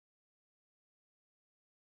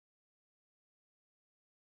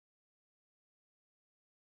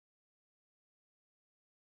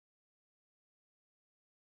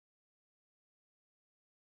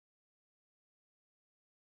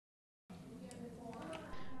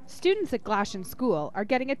Students at Glashan School are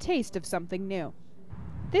getting a taste of something new.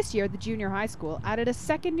 This year, the junior high school added a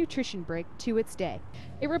second nutrition break to its day.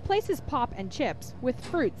 It replaces pop and chips with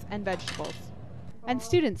fruits and vegetables. And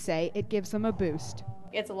students say it gives them a boost.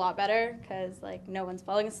 It's a lot better because no one's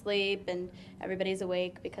falling asleep and everybody's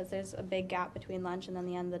awake because there's a big gap between lunch and then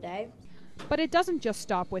the end of the day. But it doesn't just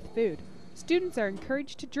stop with food. Students are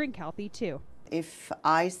encouraged to drink healthy too. If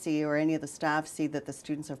I see or any of the staff see that the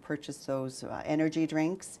students have purchased those energy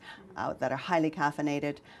drinks that are highly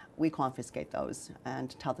caffeinated, we confiscate those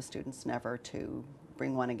and tell the students never to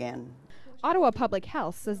bring one again. Ottawa Public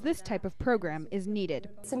Health says this type of program is needed.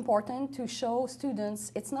 It's important to show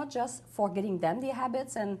students it's not just for getting them the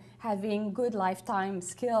habits and having good lifetime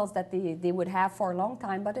skills that they would have for a long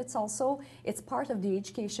time, but it's part of the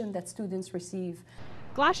education that students receive.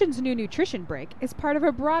 Glashan's new nutrition break is part of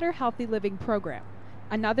a broader healthy living program.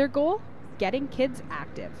 Another goal? Getting kids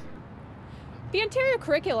active. The Ontario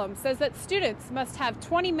curriculum says that students must have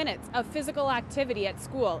 20 minutes of physical activity at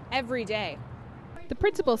school every day. The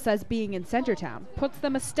principal says being in Centretown puts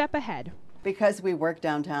them a step ahead. Because we work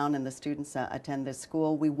downtown and the students attend this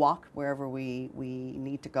school, we walk wherever we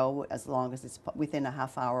need to go as long as it's within a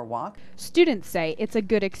half-hour walk. Students say it's a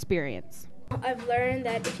good experience. I've learned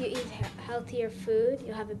that if you eat healthier food,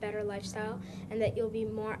 you'll have a better lifestyle and that you'll be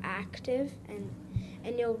more active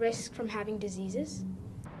and you'll risk from having diseases.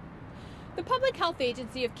 The Public Health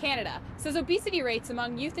Agency of Canada says obesity rates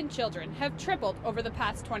among youth and children have tripled over the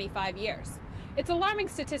past 25 years. It's alarming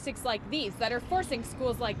statistics like these that are forcing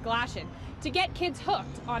schools like Glashan to get kids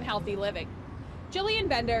hooked on healthy living. Jillian,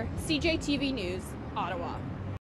 CJTV News, Ottawa.